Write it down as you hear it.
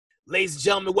Ladies and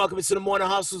gentlemen, welcome to the Morning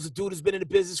Hustles. The dude has been in the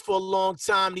business for a long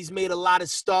time, and he's made a lot of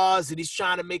stars, and he's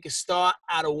trying to make a star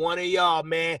out of one of y'all,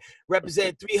 man.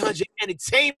 Represent 300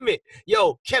 Entertainment.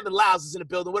 Yo, Kevin Liles is in the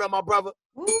building. What up, my brother?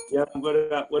 Yeah,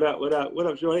 what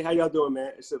up, Joey? How y'all doing,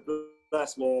 man? It's a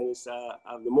bless, man. It's the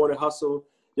Morning Hustle.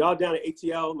 Y'all down at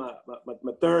ATL,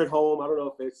 my third home. I don't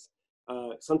know if it's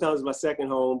sometimes it's my second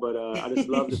home, but I just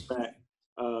love the fact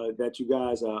that you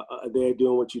guys are there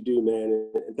doing what you do, man.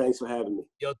 And thanks for having me.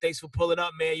 Yo, thanks for pulling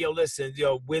up, man. Yo, listen,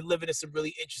 we're living in some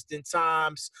really interesting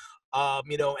times.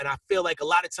 And I feel like a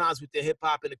lot of times with the hip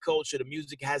hop and the culture, the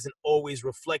music hasn't always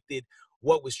reflected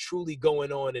what was truly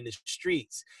going on in the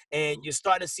streets. And you're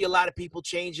starting to see a lot of people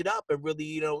change it up and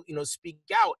really, speak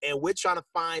out. And we're trying to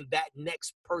find that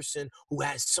next person who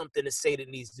has something to say that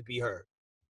needs to be heard.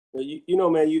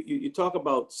 Man, you talk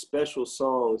about special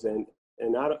songs, and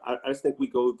I just think we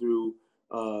go through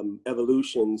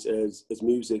evolutions as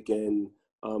music, and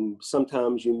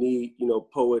sometimes you need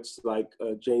poets like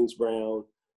James Brown,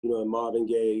 and Marvin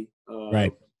Gaye,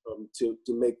 Right, to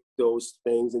make those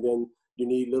things, and then you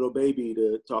need Little Baby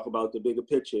to talk about the bigger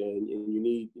picture, and you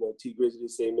need T Grizzly to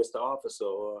say Mr. Officer,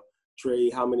 or Trey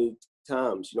how many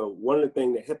times. One of the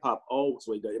things that hip hop always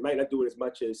does, it might not do it as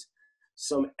much as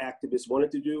some activists wanted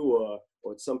to do, or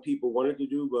some people wanted to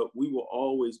do, but we will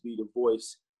always be the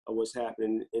voice of what's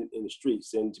happening in the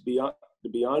streets. And to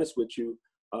be honest with you,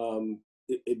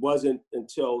 it wasn't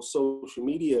until social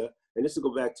media, and this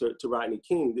will go back to Rodney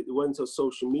King, it wasn't until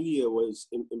social media was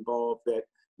involved that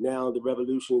now the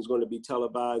revolution is going to be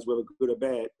televised, whether good or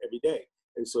bad, every day.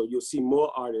 And so you'll see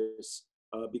more artists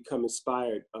become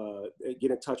inspired,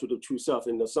 get in touch with their true self.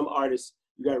 And some artists,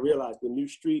 you got to realize the new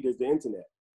street is the internet.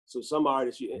 So some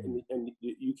artists, you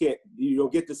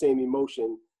don't get the same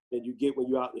emotion that you get when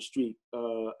you're out in the street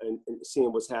and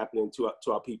seeing what's happening to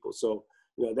our people. So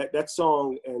that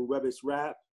song, and whether it's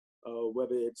rap,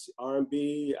 whether it's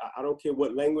R&B, I don't care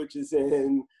what language it's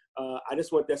in. I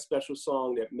just want that special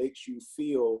song that makes you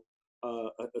feel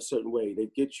a certain way,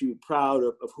 that gets you proud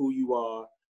of who you are,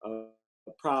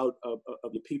 proud of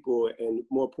your people, and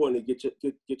more importantly,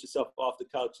 get yourself off the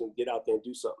couch and get out there and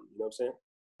do something. You know what I'm saying?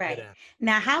 Right.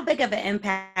 Now, how big of an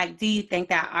impact do you think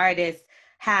that artists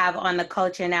have on the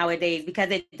culture nowadays? Because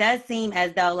it does seem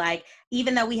as though, like,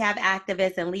 even though we have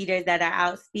activists and leaders that are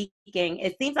out speaking,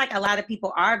 it seems like a lot of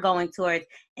people are going towards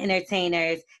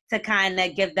entertainers to kind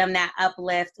of give them that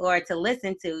uplift or to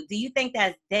listen to. Do you think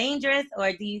that's dangerous,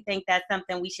 or do you think that's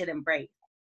something we should embrace?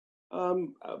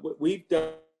 We've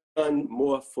done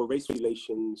more for race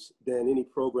relations than any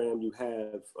program you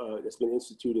have that's been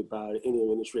instituted by any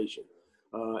administration.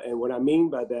 And what I mean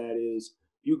by that is,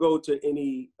 you go to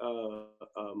any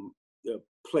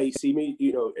place,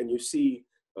 and you see,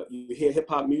 you hear hip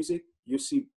hop music, you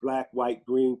see black, white,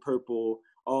 green, purple,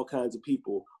 all kinds of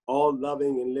people, all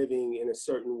loving and living in a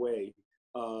certain way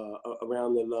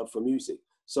around their love for music.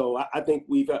 So I think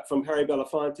we've, from Harry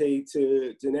Belafonte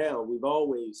to now, we've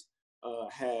always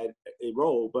had a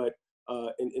role. But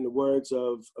in the words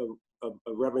of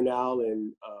Reverend Al,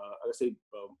 and I say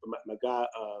my guy,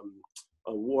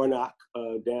 Warnock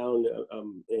down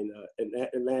in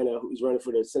Atlanta, who's running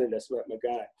for the Senate, that's my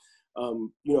guy.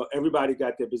 Everybody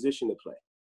got their position to play.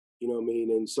 You know what I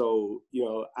mean? And so,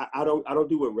 I don't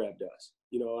do what Rev does.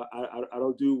 I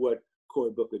don't do what Cory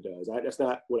Booker does. That's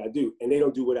not what I do. And they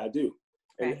don't do what I do.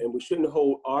 Right. And we shouldn't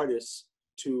hold artists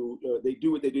to, they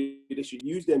do what they do. They should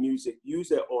use their music, use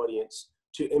their audience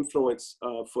to influence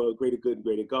for greater good and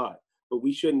greater God. But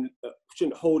we shouldn't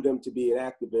hold them to be an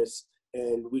activist,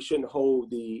 and we shouldn't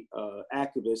hold the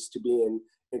activists to being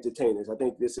entertainers. I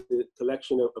think this is a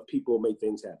collection of people who make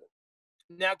things happen.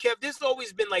 Now, Kev, there's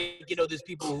always been there's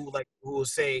people who will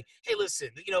say, hey, listen,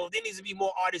 there needs to be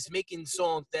more artists making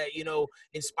songs that,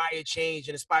 inspire change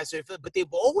and inspire certain, but they've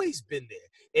always been there.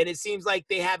 And it seems like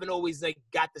they haven't always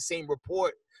got the same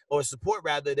support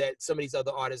rather that some of these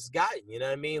other artists gotten, you know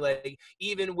what I mean? Like,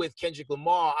 even with Kendrick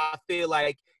Lamar, I feel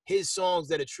like his songs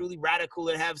that are truly radical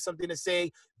and have something to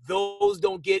say, those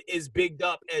don't get as bigged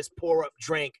up as Pour Up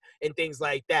Drink and things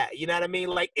like that. You know what I mean?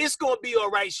 Like, It's Gonna Be All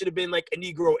Right should have been like a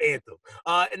Negro anthem.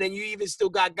 And then you even still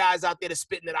got guys out there that's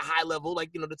spitting at a high level,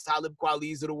 like, the Talib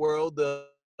Kweli's of the world, the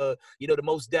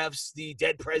Mos Defs, the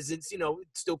Dead Presidents,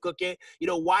 still cooking.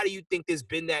 Why do you think there's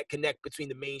been that connect between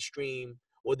the mainstream,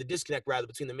 or the disconnect rather,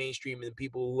 between the mainstream and the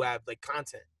people who have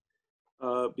content?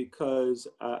 Because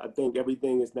I think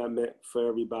everything is not meant for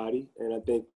everybody. And I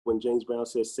think when James Brown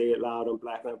says, say it loud, I'm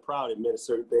black and I'm proud, it meant a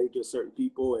certain thing to certain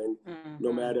people. And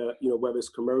no matter, whether it's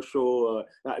commercial,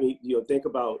 think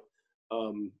about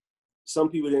some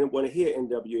people didn't want to hear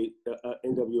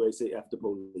NWA say F the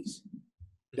police.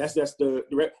 That's and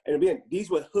again, these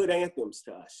were hood anthems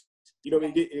to us. You know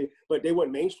what I mean? But they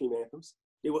weren't mainstream anthems.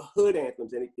 They were hood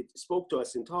anthems, and it spoke to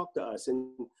us and talked to us. And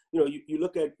you know, you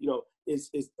look at, you know, is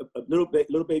a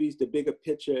little baby's The Bigger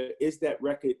Picture? Is that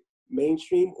record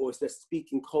mainstream, or is that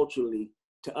speaking culturally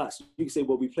to us? You can say,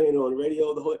 well, we playing it on the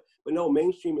radio, but no,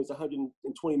 mainstream is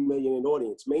 120 million in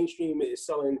audience. Mainstream is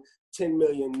selling 10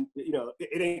 million. You know,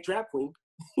 it ain't Trap Queen.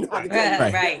 You know, I can tell you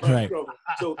that. Right. Right.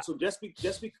 So just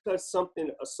because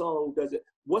a song doesn't,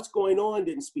 what's going on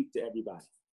didn't speak to everybody.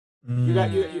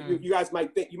 You guys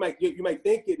might think you might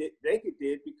think it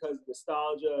did because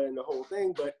nostalgia and the whole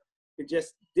thing, but it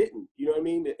just didn't. You know what I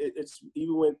mean? It's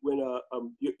even when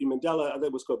Mandela, I think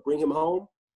it was called Bring Him Home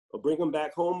or Bring Him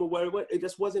Back Home or whatever. It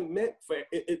just wasn't meant for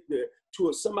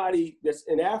to somebody that's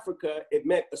in Africa. It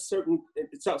meant a certain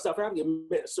South Africa. It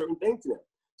meant a certain thing to them.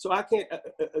 So I can't.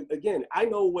 Again, I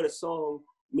know what a song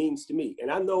means to me, and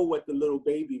I know what the Little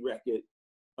Baby record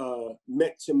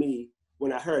meant to me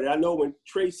when I heard it. I know when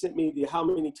Trey sent me the How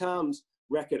Many Times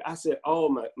record, I said,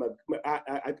 oh,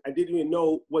 I didn't even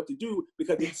know what to do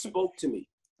because it spoke to me.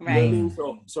 Right. You know what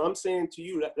I mean? So I'm saying to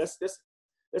you, let's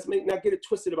not get it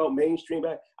twisted about mainstream.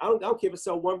 I don't care if it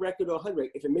sell one record or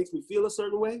 100. If it makes me feel a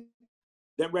certain way,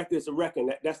 that record is a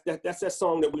record. That's that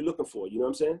song that we're looking for. You know what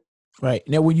I'm saying? Right.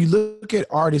 Now, when you look at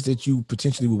artists that you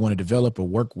potentially would want to develop or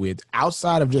work with,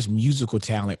 outside of just musical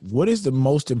talent, what is the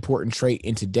most important trait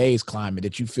in today's climate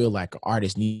that you feel like an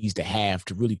artist needs to have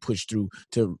to really push through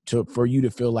for you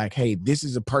to feel like, hey, this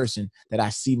is a person that I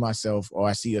see myself or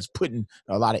I see us putting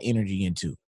a lot of energy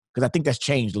into? Because I think that's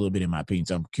changed a little bit in my opinion.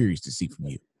 So I'm curious to see from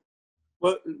you.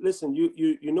 Well, listen,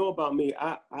 you know about me.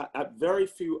 I very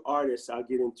few artists I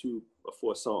get into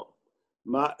for a song.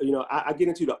 I get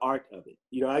into the art of it.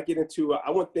 You know,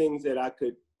 I want things that I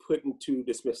could put into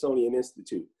the Smithsonian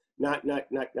Institute, not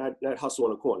hustle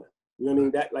on a corner. You know what I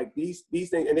mean? That like these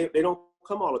things, and they don't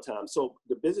come all the time. So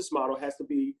the business model has to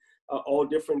be all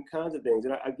different kinds of things.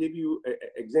 And I give you an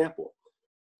example.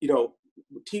 You know,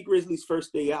 T Grizzly's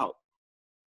First Day Out.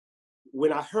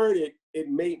 When I heard it, it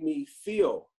made me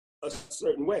feel a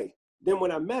certain way. Then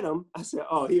when I met him, I said,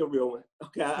 "Oh, he a real one."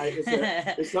 Okay,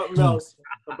 it's something else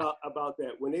about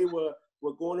that. When they were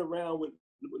going around with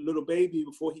Little Baby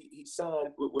before he signed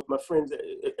with my friends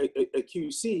at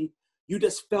QC, you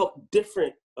just felt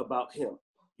different about him.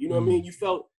 You know what I mean? You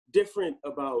felt different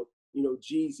about, you know,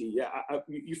 Jeezy.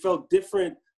 You felt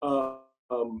different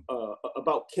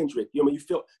about Kendrick. You know, you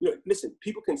felt. You know, listen,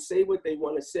 people can say what they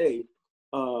want to say,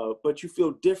 but you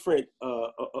feel different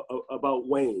about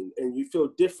Wayne, and you feel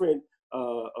different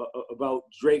about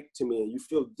Drake to me, and you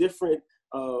feel different.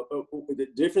 The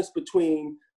difference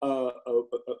between a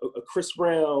Chris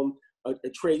Brown, a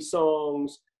Trey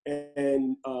Songz,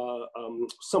 and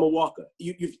Summer Walker.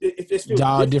 It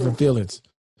feels different feelings.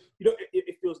 You know,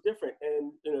 it feels different,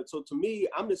 and you know. So to me,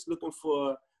 I'm just looking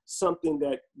for something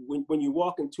that when you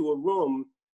walk into a room.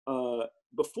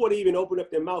 Before they even open up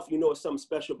their mouth, you know it's something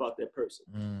special about that person.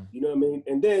 You know what I mean?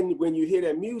 And then when you hear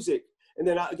that music, and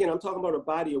then I'm talking about a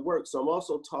body of work. So I'm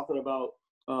also talking about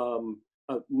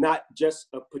not just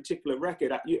a particular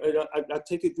record. I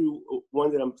take it through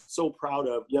one that I'm so proud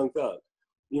of, Young Thug.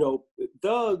 You know,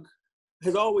 Thug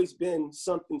has always been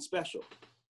something special.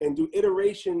 And through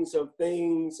iterations of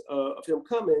things, of him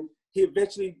coming, he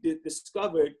eventually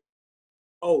discovered,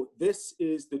 oh, this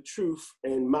is the truth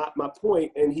and my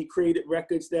point. And he created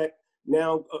records that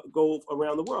now go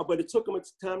around the world. But it took him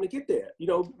time to get there. You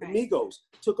know, right. Migos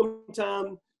took them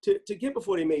time to get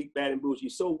before they made Bad and Bougie.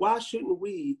 So why shouldn't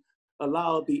we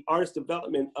allow the artist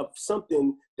development of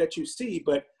something that you see?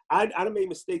 But I made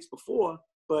mistakes before.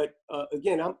 But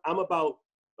again, I'm about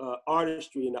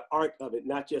artistry and the art of it,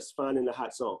 not just finding a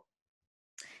hot song.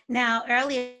 Now,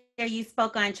 earlier you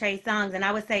spoke on Trey Songz, and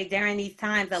I would say during these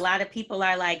times, a lot of people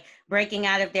are like breaking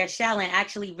out of their shell and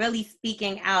actually really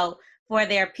speaking out for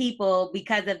their people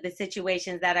because of the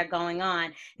situations that are going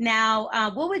on. Now,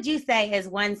 what would you say is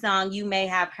one song you may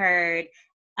have heard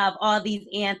of all these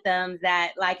anthems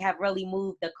that like have really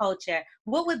moved the culture?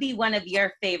 What would be one of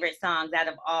your favorite songs out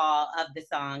of all of the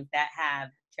songs that have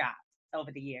dropped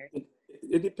over the years?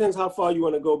 It depends how far you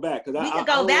want to go back. We can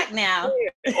go back now.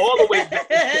 All the way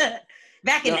back.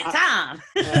 Back in the time.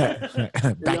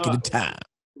 Back in the time.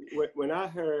 When I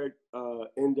heard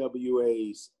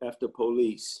NWA's After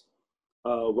Police,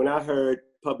 when I heard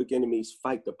Public Enemy's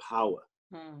Fight the Power,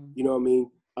 you know what I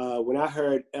mean? When I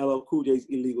heard LL Cool J's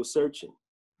Illegal Searching,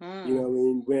 you know what I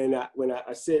mean? When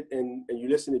I sit and you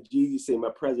listen to Jeezy say,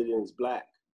 my president is black,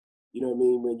 you know what I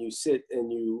mean? When you sit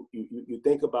and you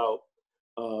think about,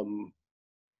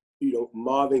 you know,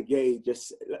 Marvin Gaye,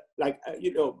 just like,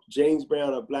 you know, James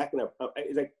Brown or Black, and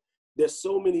it's like there's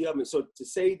so many of them. So to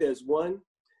say there's one,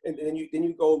 and then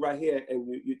you go right here and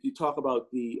you talk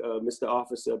about the Mr.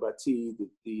 Officer by T,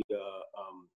 the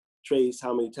Trace,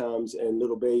 How Many Times, and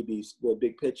Little Babies, the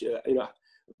big picture,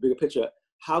 bigger picture.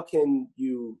 How can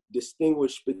you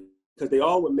distinguish, because they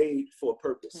all were made for a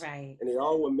purpose, right? And they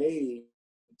all were made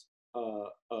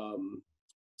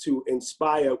to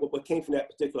inspire what came from that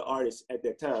particular artist at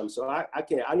that time. So I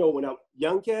know when I'm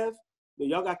young Kev,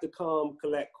 y'all got to calm,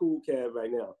 collect, cool Kev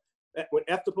right now. When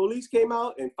After Police came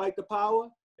out and Fight the Power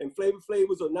and Flavor Flav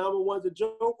was a #1's a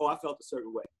joke, I felt a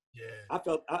certain way. Yeah.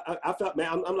 I felt,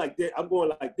 man, I'm like this. I'm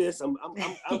going like this. I'm out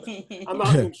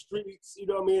in the streets. You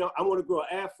know what I mean? I want to grow an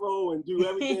afro and do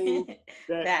everything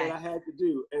that I had to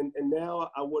do. And now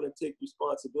I want to take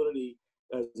responsibility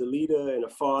as a leader and a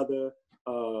father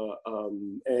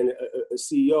and a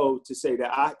CEO to say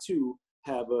that I too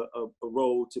have a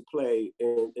role to play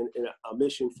in a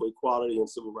mission for equality and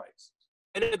civil rights.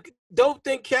 And the dope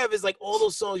thing, Kev, is like all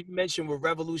those songs you mentioned were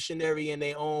revolutionary in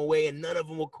their own way, and none of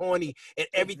them were corny, and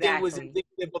everything was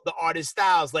indicative of the artist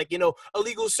styles. Like,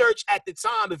 Illegal Search at the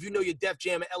time, if you know your Def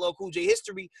Jam and LL Cool J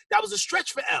history, that was a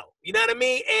stretch for L. You know what I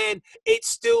mean? And it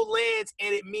still lands,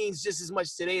 and it means just as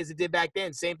much today as it did back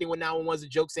then. Same thing with Now One Was a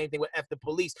Joke, same thing with F the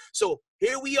Police. So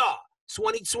here we are,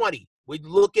 2020. We're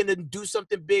looking to do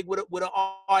something big with an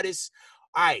artist.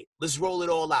 All right, let's roll it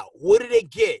all out. What do they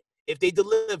get if they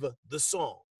deliver the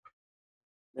song?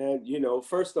 And,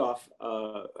 first off,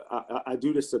 I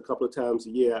do this a couple of times a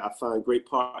year. I find great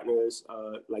partners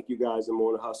like you guys in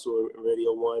Morning Hustle and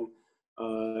Radio 1.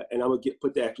 And I'm going to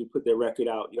put their record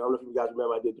out. I don't know if you guys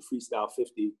remember, I did the Freestyle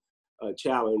 50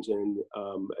 challenge, and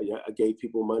I gave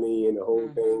people money and the whole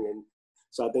thing. And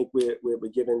so I think we're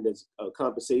giving this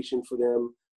compensation for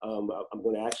them. I'm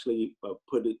going to actually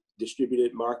distribute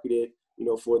it, market it,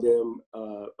 for them,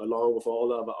 along with all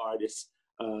the other artists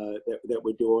that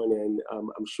we're doing. And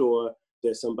I'm sure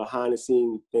there's some behind the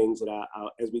scene things that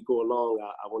as we go along,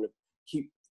 I want to keep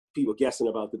people guessing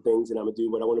about the things that I'm gonna do,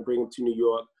 but I want to bring them to New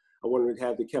York. I want to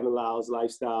have the Kevin Liles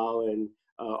lifestyle, and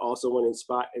also want to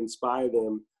inspire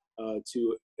them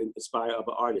to inspire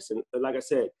other artists. And like I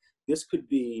said, this could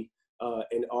be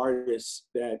an artist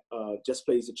that just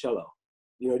plays the cello.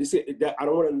 I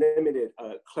don't want to limit it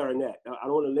clarinet. I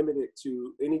don't want to limit it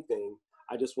to anything.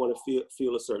 I just want to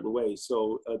feel a certain way.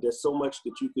 So there's so much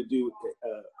that you could do,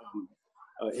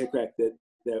 Hickrack,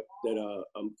 that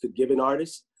could give an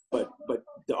artist, but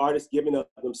the artist giving up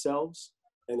themselves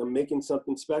and them making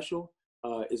something special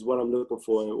is what I'm looking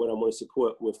for and what I'm going to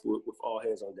support with all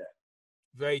hands on deck.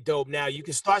 Very dope. Now, you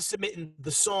can start submitting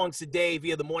the songs today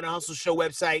via the Morning Hustle Show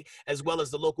website, as well as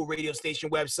the local radio station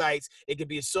websites. It could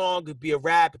be a song, it could be a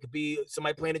rap, it could be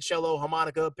somebody playing a cello,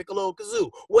 harmonica, piccolo, kazoo,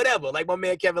 whatever. Like my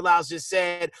man Kevin Liles just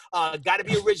said, got to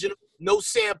be original, no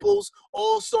samples.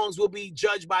 All songs will be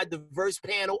judged by a diverse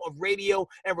panel of radio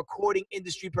and recording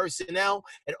industry personnel,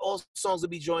 and all songs will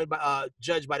be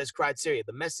judged by this criteria: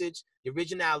 the message, the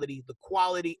originality, the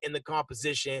quality, and the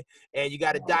composition. And you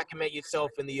got to document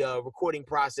yourself in the recording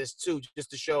process too,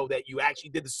 just to show that you actually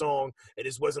did the song and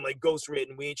this wasn't like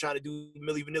ghostwritten. We ain't trying to do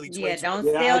Milli Vanilli. Yeah, don't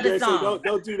steal the song.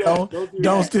 Don't do that.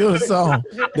 Don't steal the song.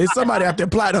 There's somebody out there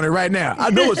plotting on it right now.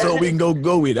 I know it's so we can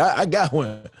go with. I got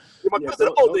one. My cousin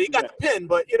older, he got the pen,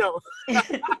 but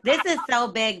This is so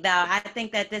big, though. I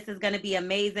think that this is going to be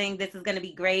amazing. This is going to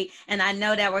be great. And I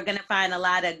know that we're going to find a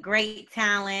lot of great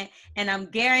talent. And I'm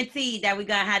guaranteed that we're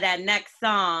going to have that next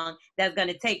song that's going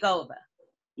to take over.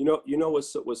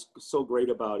 What's so great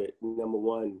about it, number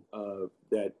one,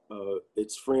 that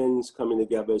it's friends coming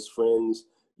together as friends,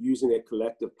 using their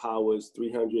collective powers,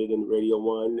 300 and Radio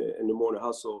 1 and the Morning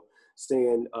Hustle,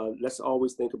 saying, let's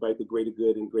always think about the greater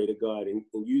good and greater God, and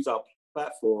use our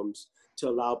platforms to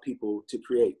allow people to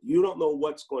create. You don't know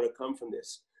what's going to come from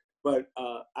this, but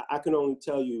I can only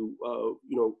tell you,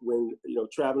 when,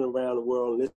 traveling around the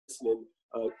world and listening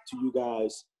to you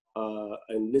guys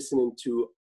and listening to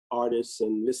artists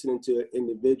and listening to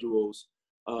individuals,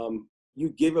 you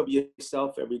give of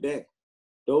yourself every day.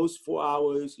 Those 4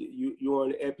 hours you're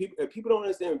on, and people don't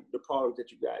understand the problems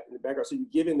that you got in the background. So you're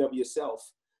giving of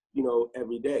yourself,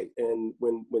 every day. And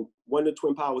when one of the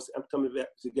twin powers come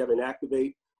together and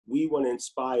activate, we want to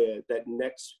inspire that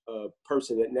next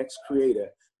person, that next creator,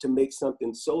 to make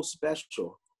something so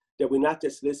special that we're not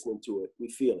just listening to it, we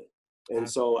feel it. And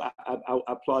so I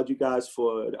applaud you guys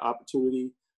for the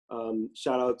opportunity.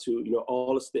 Shout out to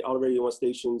all the Radio 1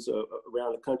 stations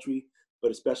around the country,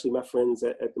 but especially my friends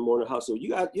at the Morning Hustle. You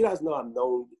guys know I've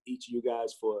known each of you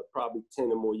guys for probably 10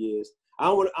 or more years. I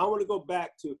want to go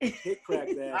back to hit crack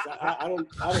ass. I don't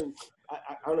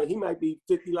know. He might be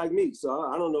 50 like me,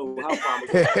 so I don't know how far I'm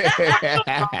going.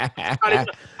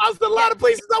 I was in a lot of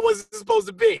places I wasn't supposed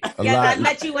to be. Yes, I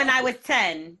met you when I was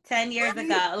 10 years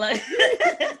ago.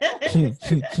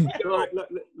 Look.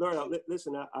 Laura,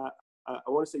 listen, I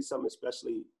want to say something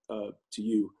especially to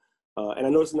you. And I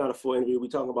know it's not a full interview. We're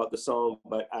talking about the song,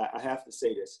 but I have to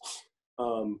say this.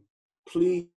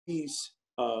 Please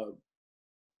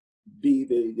be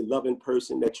the loving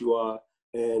person that you are.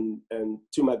 And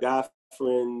to my guy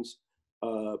friends,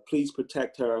 please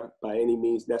protect her by any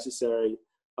means necessary.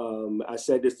 I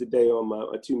said this today on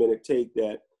my 2-minute take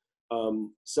that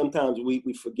sometimes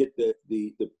we forget the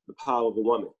power of a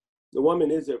woman. The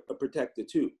woman is a protector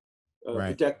too.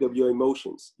 Right. Protector of your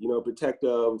emotions, protector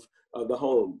of the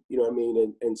home, you know what I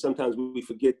mean? And sometimes we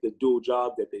forget the dual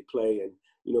job that they play. And,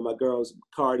 my girls,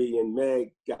 Cardi and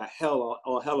Meg, got hell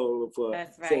over for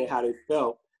saying how they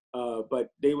felt. But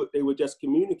they were just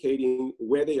communicating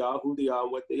where they are, who they are,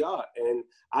 and what they are. And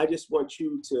I just want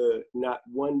you to not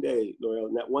one day,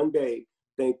 L'Oreal, not one day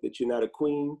think that you're not a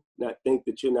queen, not think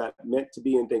that you're not meant to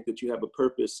be, and think that you have a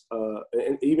purpose,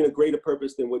 and even a greater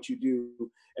purpose than what you do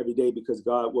every day, because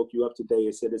God woke you up today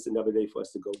and said it's another day for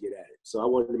us to go get at it. So I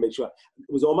wanted to make sure it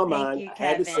was on my mind. You, I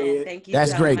had to say it. Thank you.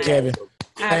 That's so great, much. Kevin.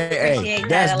 I appreciate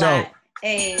that's that a dope. lot.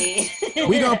 Hey.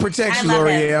 We gonna protect you,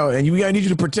 L'Oreal, and we gotta need you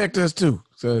to protect us too.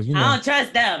 So I don't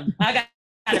trust them. I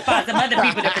gotta find some other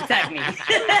people to protect me. Thank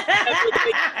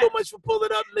you so much for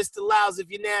pulling up, Mr. Liles. If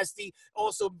you're nasty,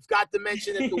 also got to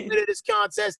mention that the winner of this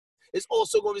contest is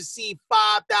also going to receive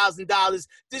 $5,000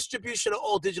 distribution of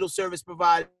all digital service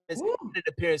providers and an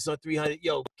appearance on 300.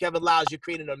 Yo, Kevin Liles, you're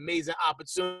creating an amazing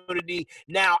opportunity.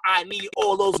 Now I need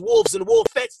all those wolves and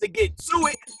wolfettes to get to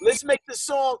it. Let's make the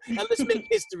song and let's make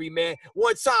history, man.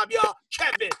 One time, y'all.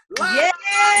 Kevin Liles.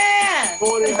 Yeah. The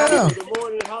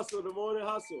morning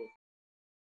hustle.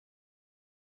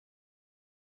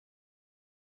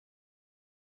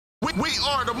 We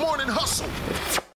are the Morning Hustle.